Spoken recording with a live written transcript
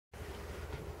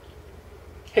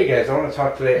Hey guys, I want to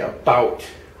talk today about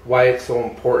why it's so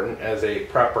important as a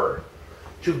prepper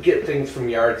to get things from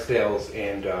yard sales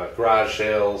and garage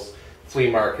sales, flea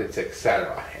markets,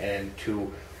 etc. And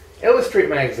to illustrate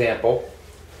my example,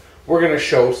 we're going to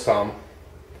show some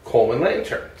Coleman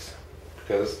lanterns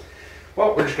because,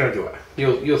 well, we're just going to do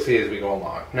it. You'll see as we go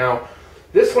along. Now,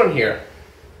 this one here,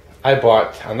 I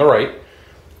bought on the right.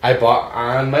 I bought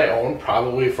on my own,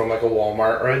 probably from like a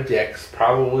Walmart or a Dick's,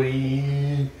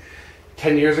 probably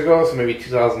 10 years ago, so maybe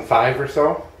 2005 or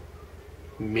so.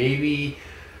 Maybe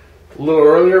a little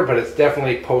earlier, but it's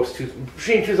definitely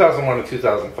between 2001 and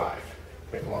 2005.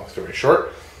 Make a long story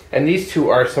short. And these two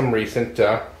are some recent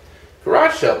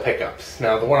garage sale pickups.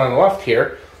 Now, the one on the left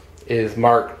here is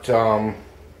marked, I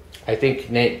think,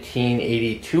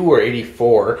 1982 or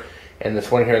 84. And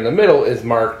this one here in the middle is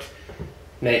marked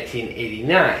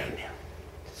 1989.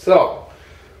 So,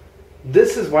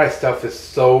 this is why stuff is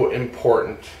so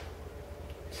important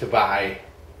to buy,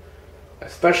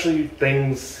 especially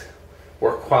things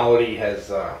where quality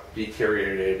has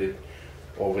deteriorated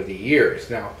over the years.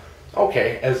 Now,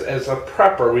 okay, as a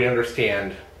prepper, we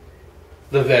understand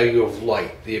the value of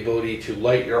light, the ability to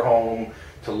light your home,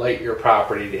 to light your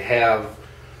property, to have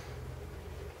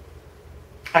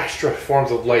extra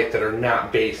forms of light that are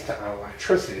not based on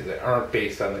electricity, that aren't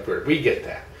based on the grid. We get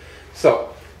that.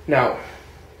 So, now,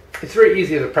 it's very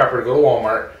easy as a prepper to go to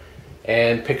Walmart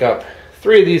and pick up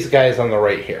 3 of these guys on the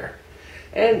right here.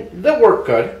 And they'll work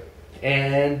good,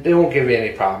 and they won't give you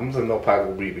any problems, and they'll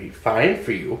probably be fine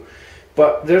for you.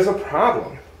 But there's a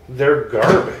problem. They're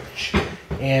garbage.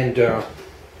 And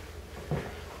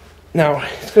now,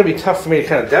 it's going to be tough for me to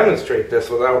kind of demonstrate this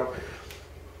without...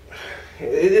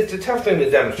 It's a tough thing to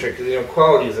demonstrate because, you know,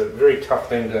 quality is a very tough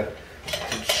thing to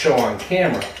show on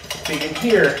camera. So you can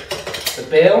hear the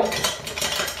bale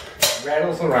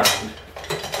rattles around.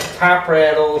 Top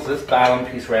rattles, this bottom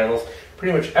piece rattles,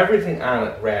 pretty much everything on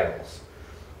it rattles.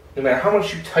 No matter how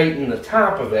much you tighten the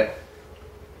top of it,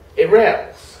 it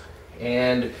rattles.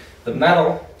 And the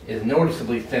metal is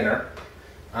noticeably thinner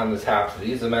on the tops of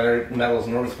these. The metal is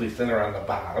noticeably thinner on the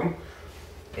bottom.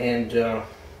 And, you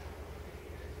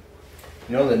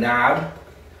know, the knob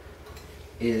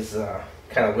is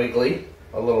kind of wiggly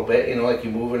a little bit. You know, like you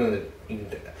move it and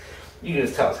you can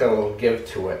just tell it's got a little give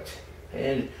to it.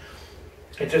 And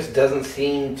it just doesn't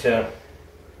seem to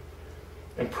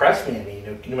impress me any.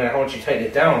 No matter how much you tighten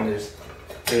it down, there's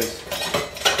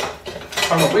a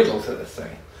ton of wiggles to this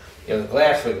thing. You know, the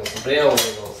glass wiggles, the bale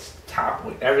wiggles,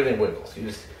 everything wiggles.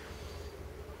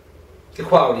 The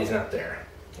quality's not there.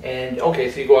 And okay,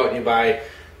 so you go out and you buy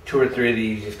 2 or 3 of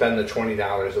these. You spend the $20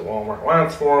 that Walmart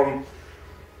wants for them.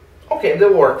 Okay,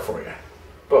 they'll work for you.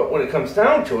 But when it comes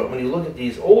down to it, when you look at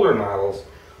these older models,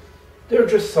 they're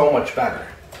just so much better.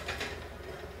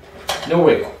 No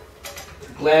wiggle.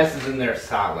 The glass is in there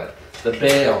solid. The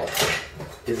bale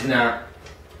is not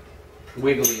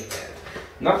wiggly in there.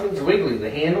 Nothing's wiggly.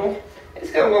 The handle, it's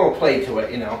got a little play to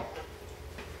it, you know.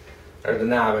 Or the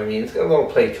knob, I mean. It's got a little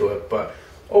play to it. But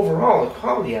overall, the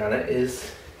quality on it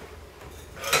is...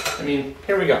 I mean,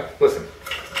 here we go. Listen.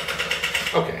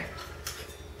 Okay.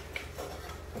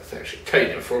 Let's actually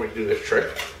tighten it before we do this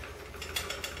trick.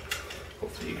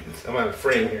 Hopefully you can... I'm on a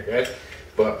frame here, guys.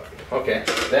 But, okay,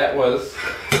 that was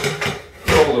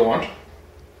the older one.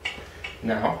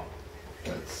 Now,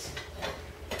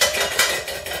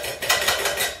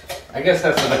 I guess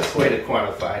that's the best way to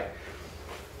quantify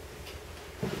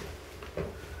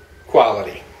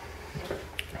quality.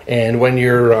 And when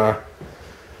you're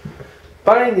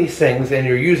buying these things and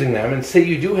you're using them, and say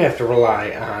you do have to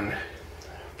rely on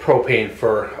propane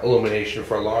for illumination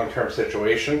for a long-term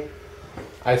situation,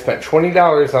 I spent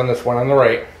 $20 on this one on the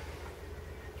right.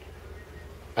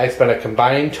 I spent a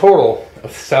combined total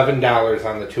of $7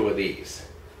 on the 2 of these.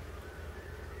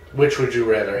 Which would you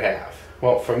rather have?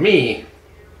 Well, for me,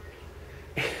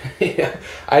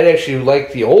 I'd actually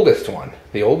like the oldest one.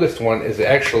 The oldest one is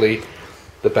actually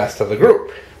the best of the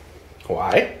group.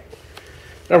 Why?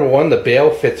 Number one, the bale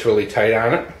fits really tight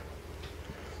on it.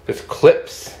 There's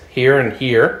clips here and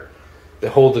here that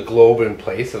hold the globe in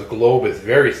place. The globe is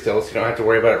very still, so you don't have to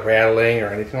worry about it rattling or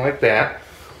anything like that.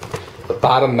 The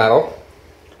bottom metal,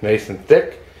 nice and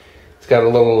thick. It's got a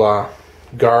little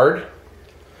guard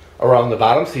around the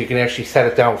bottom so you can actually set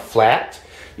it down flat.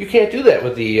 You can't do that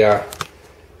with the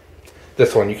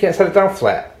this one. You can't set it down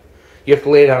flat. You have to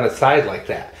lay it on its side like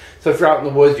that. So if you're out in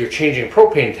the woods, you're changing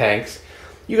propane tanks,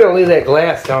 you got to lay that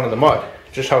glass down in the mud,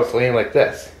 just how it's laying like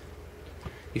this.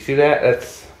 You see that?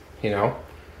 That's, you know,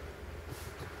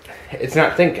 it's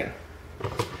not thinking.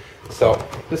 So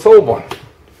this old one,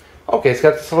 okay, it's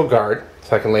got this little guard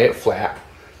so I can lay it flat.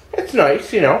 It's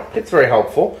nice, you know, it's very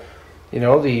helpful. You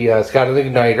know, it's got an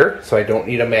igniter, so I don't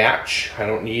need a match. I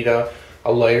don't need a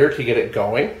lighter to get it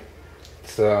going.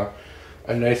 It's a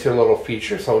nicer little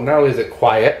feature. So not only is it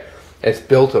quiet, it's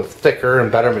built of thicker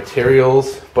and better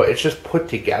materials, but it's just put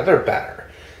together better.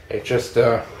 It just,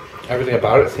 everything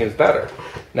about it seems better.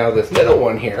 Now this middle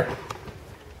one here,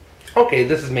 okay,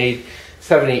 this is made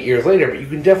 7-8 years later, but you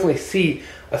can definitely see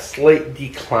a slight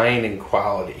decline in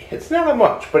quality. It's not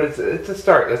much, but it's a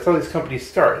start. That's how these companies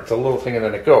start. It's a little thing and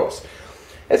then it goes.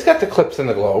 It's got the clips in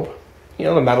the globe. You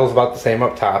know, the metal's about the same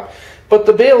up top, but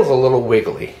the bail's a little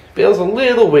wiggly. Bail's a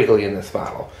little wiggly in this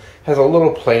model. Has a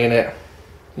little play in it.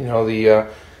 You know, the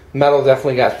metal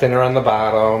definitely got thinner on the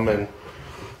bottom, and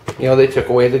you know, they took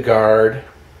away the guard,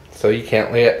 so you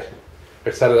can't lay it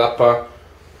or set it up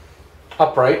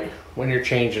upright when you're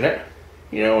changing it.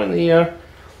 You know, and the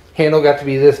handle got to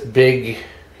be this big,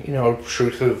 you know,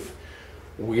 obtrusive,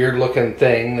 weird looking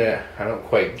thing that I don't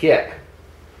quite get.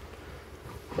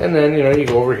 And then, you know, you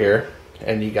go over here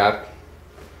and you got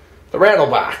the rattle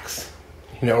box.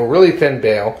 You know, really thin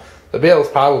bail. The bail is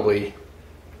probably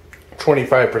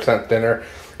 25% thinner.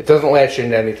 It doesn't latch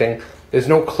into anything. There's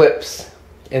no clips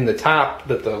in the top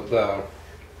that the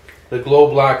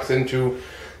globe locks into.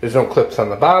 There's no clips on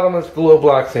the bottom that the globe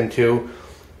locks into.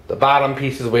 The bottom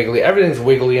piece is wiggly. Everything's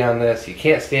wiggly on this. You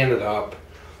can't stand it up.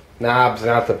 Knob's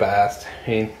not the best. I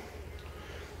mean,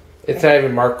 it's not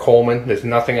even Mark Coleman. There's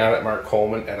nothing on it Mark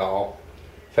Coleman at all.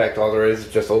 In fact, all there is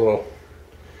just a little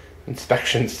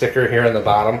inspection sticker here on the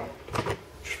bottom,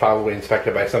 which is probably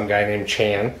inspected by some guy named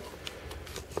Chan.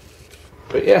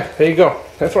 But yeah, there you go.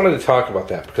 I just wanted to talk about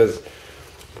that because,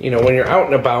 you know, when you're out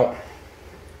and about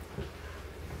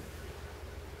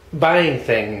buying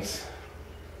things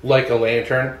like a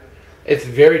lantern, it's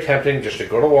very tempting just to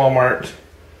go to Walmart,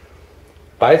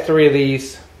 buy 3 of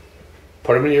these,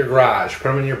 put them in your garage, put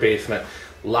them in your basement,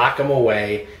 lock them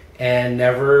away, and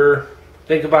never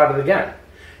think about it again.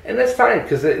 And that's fine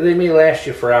because they may last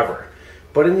you forever.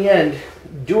 But in the end,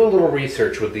 do a little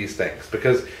research with these things,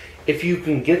 because if you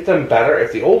can get them better,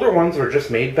 if the older ones were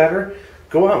just made better,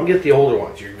 go out and get the older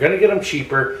ones. You're going to get them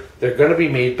cheaper, they're going to be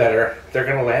made better, they're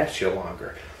going to last you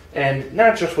longer. And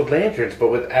not just with lanterns, but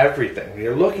with everything. When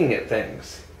you're looking at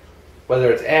things, whether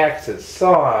it's axes,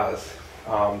 saws,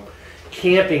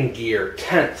 camping gear,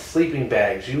 tents, sleeping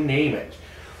bags, you name it.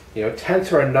 You know,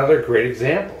 tents are another great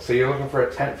example. So you're looking for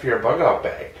a tent for your bug out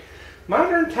bag.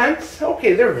 Modern tents,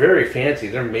 okay, they're very fancy.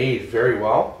 They're made very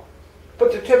well,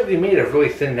 but they're typically made of really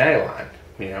thin nylon,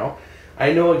 you know.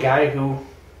 I know a guy who,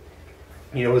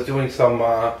 you know, was doing some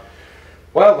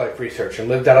wildlife research and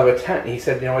lived out of a tent. And he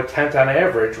said, you know, a tent on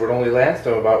average would only last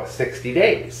him about 60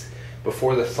 days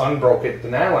before the sun broke the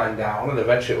nylon down, and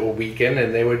eventually it would weaken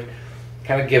and they would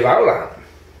kind of give out on him.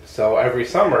 So every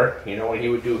summer, you know, when he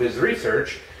would do his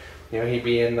research, you know, he'd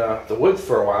be in the woods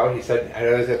for a while. He said, I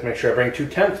always have to make sure I bring 2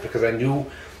 tents because I knew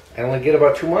I'd only get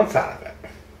about 2 months out of it.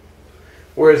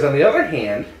 Whereas on the other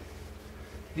hand,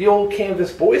 the old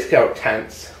canvas Boy Scout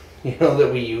tents, you know,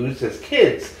 that we used as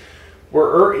kids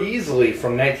were easily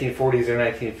from 1940s or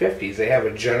 1950s. They have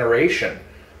a generation,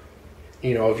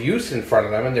 you know, of use in front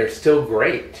of them, and they're still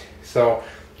great. So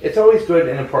it's always good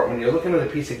and important when you're looking at a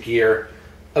piece of gear,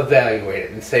 evaluate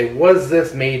it and say, was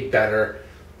this made better?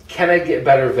 Can I get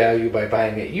better value by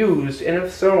buying it used? And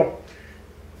if so,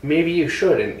 maybe you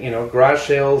should. And, you know, garage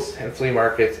sales and flea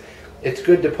markets, it's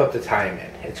good to put the time in.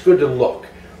 It's good to look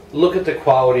at the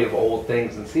quality of old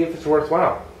things and see if it's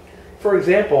worthwhile. For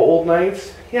example, old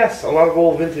knives, yes, a lot of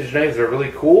old vintage knives are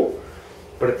really cool,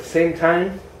 but at the same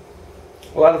time,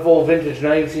 a lot of old vintage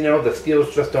knives, you know, the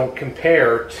steels just don't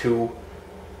compare to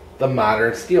the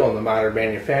modern steel and the modern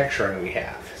manufacturing we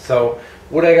have. So,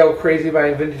 would I go crazy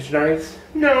buying vintage knives?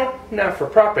 No, not for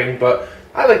prepping, but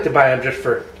I like to buy them just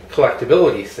for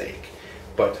collectability's sake.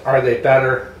 But are they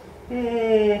better?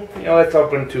 You know, that's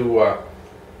open to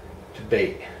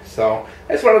debate. So,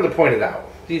 I just wanted to point it out.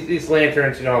 These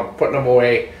lanterns, you know, I'm putting them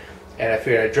away, and I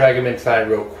figured I'd drag them inside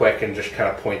real quick and just kind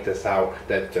of point this out,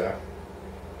 that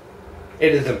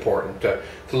it is important to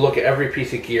look at every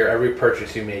piece of gear, every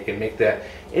purchase you make, and make that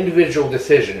individual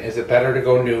decision. Is it better to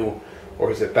go new,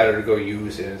 or is it better to go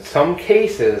used? And in some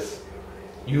cases,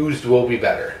 used will be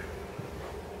better.